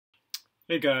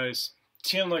Hey guys,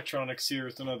 TN Electronics here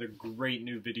with another great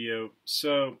new video.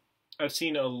 So I've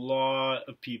seen a lot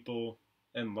of people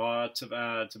and lots of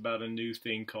ads about a new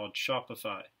thing called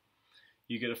Shopify.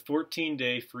 You get a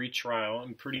 14-day free trial,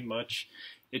 and pretty much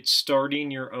it's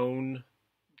starting your own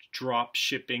drop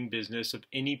shipping business of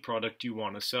any product you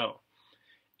want to sell.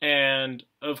 And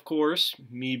of course,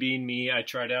 me being me, I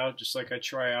tried out just like I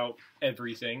try out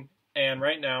everything. And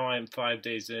right now I'm 5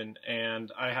 days in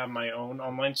and I have my own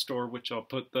online store, which I'll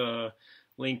put the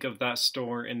link of that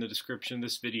store in the description of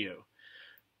this video.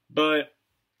 But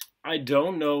I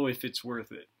don't know if it's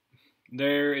worth it.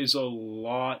 There is a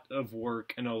lot of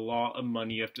work and a lot of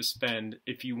money you have to spend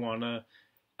if you want to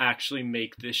actually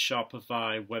make this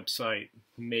Shopify website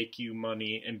make you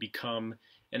money and become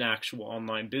an actual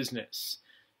online business.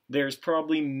 There's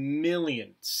probably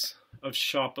millions of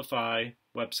Shopify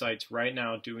websites right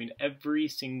now doing every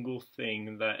single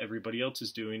thing that everybody else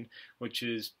is doing, which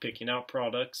is picking out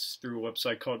products through a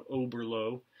website called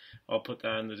Oberlo. I'll put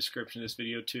that in the description of this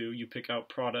video too. You pick out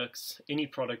products, any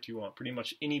product you want, pretty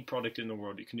much any product in the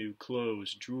world. You can do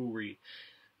clothes, jewelry,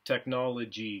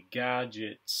 technology,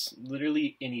 gadgets,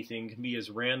 literally anything. It can be as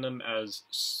random as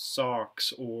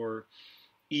socks or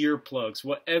earplugs,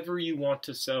 whatever you want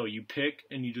to sell, you pick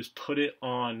and you just put it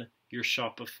on your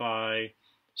Shopify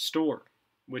store,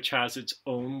 which has its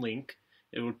own link.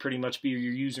 It would pretty much be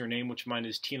your username, which mine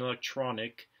is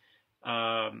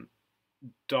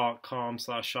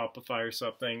teenelectronic.com/Shopify or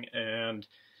something. And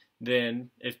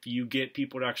then if you get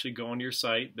people to actually go on your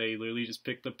site, they literally just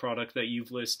pick the product that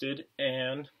you've listed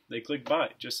and they click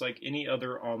buy, just like any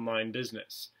other online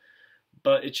business.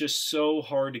 But it's just so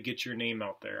hard to get your name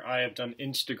out there. I have done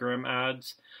Instagram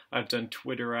ads, I've done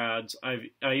Twitter ads, I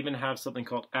even have something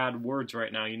called AdWords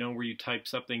right now, where you type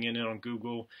something in it on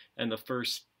Google and the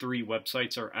first 3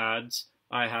 websites are ads.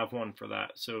 I have one for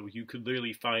that. So you could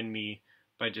literally find me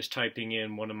by just typing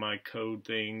in one of my code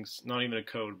things, not even a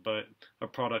code, but a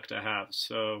product I have.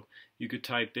 So you could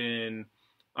type in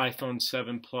iPhone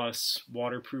 7 Plus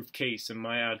waterproof case and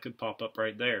my ad could pop up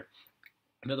right there.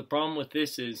 Now the problem with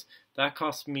this is that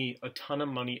costs me a ton of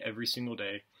money every single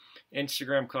day.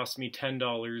 Instagram cost me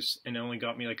 $10 and it only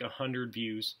got me like 100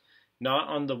 views. Not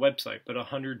on the website, but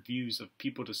 100 views of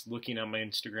people just looking at my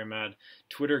Instagram ad.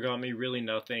 Twitter got me really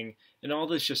nothing, and all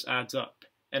this just adds up.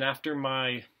 And after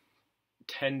my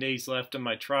 10 days left of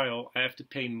my trial, I have to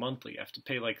pay monthly. I have to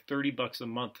pay like $30 a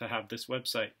month to have this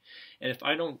website. And if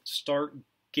I don't start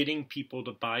getting people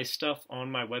to buy stuff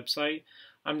on my website,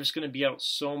 I'm just going to be out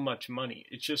so much money.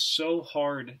 It's just so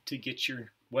hard to get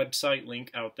your website link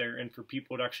out there and for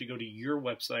people to actually go to your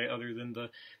website other than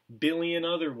the billion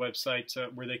other websites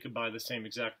where they could buy the same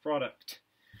exact product.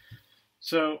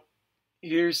 So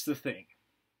here's the thing.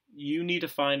 You need to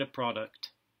find a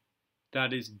product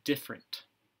that is different.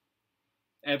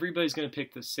 Everybody's going to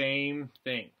pick the same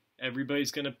thing.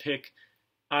 Everybody's going to pick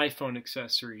iPhone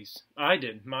accessories. I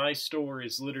did. My store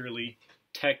is literally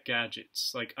tech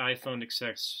gadgets like iPhone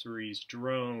accessories,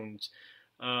 drones,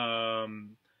 QI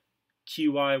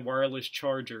wireless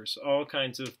chargers, all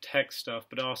kinds of tech stuff,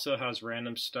 but it also has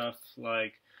random stuff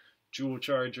like jewel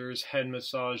chargers, head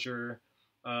massager,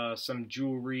 some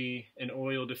jewelry, an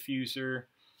oil diffuser,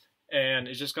 and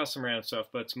it's just got some random stuff,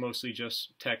 but it's mostly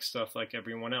just tech stuff like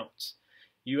everyone else.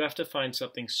 You have to find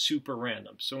something super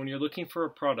random. So when you're looking for a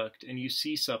product and you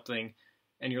see something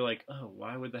and you're like, oh,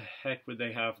 why would the heck would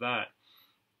they have that?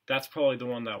 That's probably the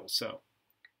one that will sell.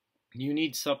 You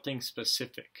need something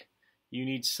specific. You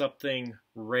need something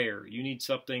rare. You need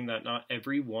something that not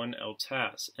everyone else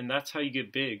has. And that's how you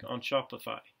get big on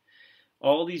Shopify.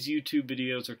 All these YouTube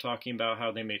videos are talking about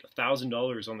how they made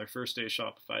 $1,000 on their first day of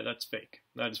Shopify. That's fake.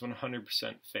 That is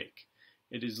 100% fake.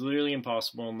 It is literally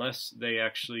impossible unless they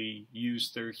actually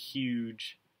use their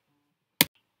huge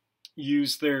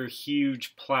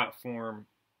platform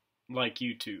like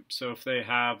YouTube. So if they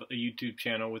have a YouTube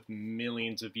channel with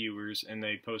millions of viewers and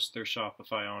they post their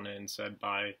Shopify on it and said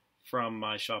buy from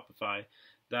my Shopify,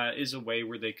 that is a way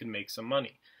where they can make some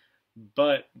money.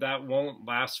 But that won't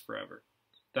last forever.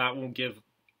 That will give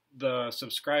the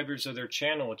subscribers of their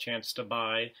channel a chance to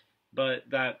buy, but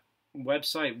that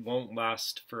website won't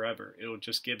last forever. It'll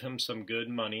just give him some good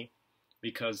money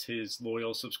because his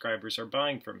loyal subscribers are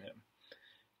buying from him.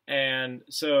 And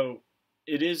so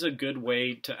it is a good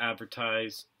way to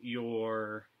advertise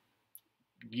your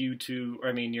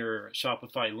your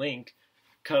Shopify link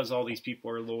because all these people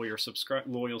are loyal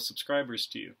subscribers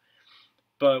to you.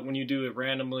 But when you do it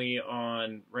randomly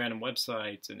on random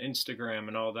websites and Instagram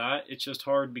and all that, it's just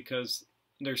hard because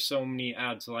there's so many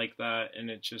ads like that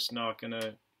and it's just not going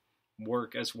to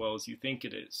work as well as you think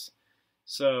it is.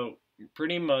 So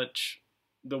pretty much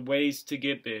the ways to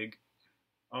get big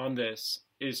on this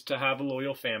is to have a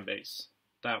loyal fan base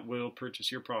that will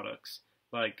purchase your products.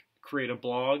 Like, create a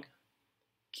blog,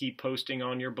 keep posting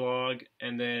on your blog,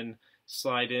 and then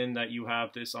slide in that you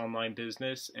have this online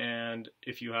business, and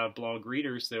if you have blog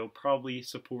readers, they'll probably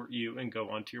support you and go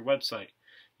onto your website.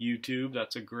 YouTube,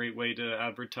 that's a great way to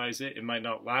advertise it. It might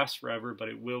not last forever, but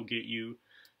it will get you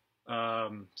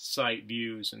site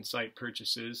views and site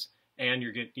purchases, and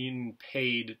you're getting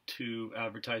paid to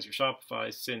advertise your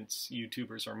Shopify since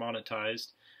YouTubers are monetized.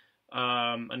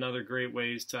 Another great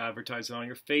way is to advertise it on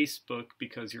your Facebook,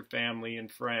 because your family and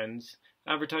friends,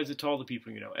 advertise it to all the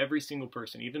people you know, every single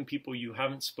person, even people you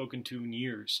haven't spoken to in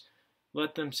years.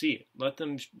 Let them see it. Let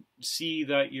them see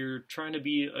that you're trying to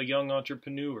be a young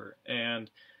entrepreneur and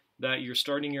that you're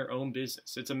starting your own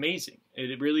business. It's amazing.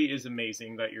 It really is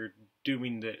amazing that you're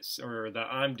doing this, or that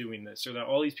I'm doing this, or that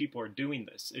all these people are doing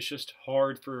this. It's just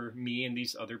hard for me and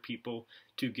these other people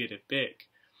to get it big.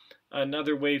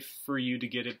 Another way for you to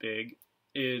get it big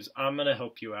is I'm going to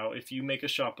help you out. If you make a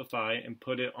Shopify and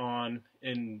put it on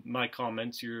in my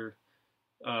comments, your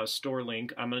store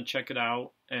link, I'm going to check it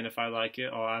out, and if I like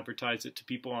it, I'll advertise it to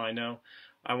people I know.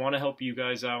 I want to help you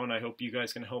guys out, and I hope you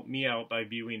guys can help me out by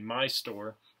viewing my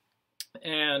store.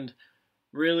 And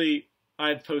really,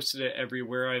 I've posted it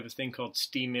everywhere. I have a thing called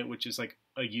Steam It, which is like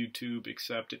a YouTube,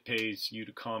 except it pays you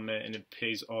to comment and it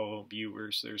pays all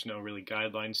viewers. There's no really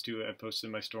guidelines to it. I've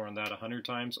posted my store on that 100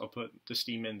 times. I'll put the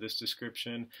Steam in this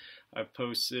description. I've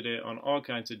posted it on all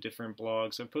kinds of different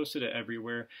blogs. I've posted it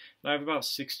everywhere. And I have about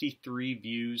 63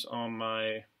 views on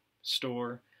my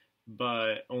store,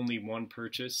 but only one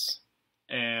purchase,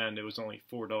 and it was only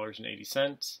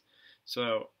 $4.80.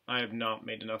 So I have not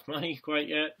made enough money quite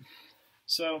yet.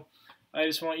 So I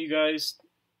just want you guys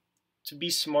to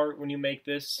be smart when you make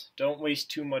this. Don't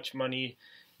waste too much money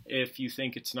if you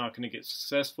think it's not going to get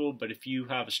successful. But if you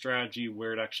have a strategy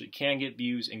where it actually can get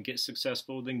views and get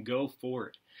successful, then go for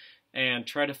it. And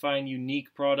try to find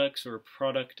unique products, or a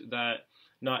product that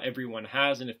not everyone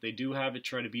has. And if they do have it,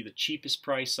 try to be the cheapest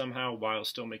price somehow while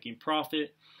still making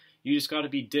profit. You just got to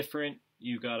be different.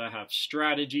 You got to have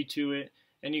strategy to it.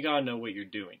 And you got to know what you're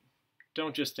doing.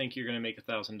 Don't just think you're going to make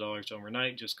 $1,000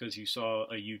 overnight just because you saw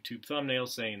a YouTube thumbnail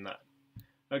saying that.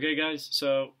 Okay, guys,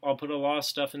 so I'll put a lot of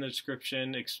stuff in the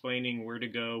description explaining where to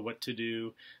go, what to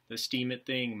do, the Steam It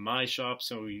thing, my shop,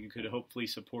 so you could hopefully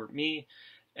support me.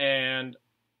 And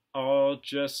I'll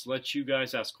just let you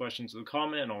guys ask questions in the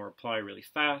comment, and I'll reply really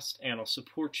fast. And I'll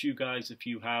support you guys if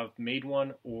you have made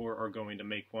one or are going to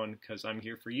make one, because I'm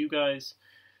here for you guys.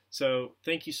 So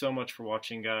thank you so much for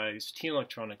watching, guys. Teen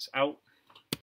Electronics out.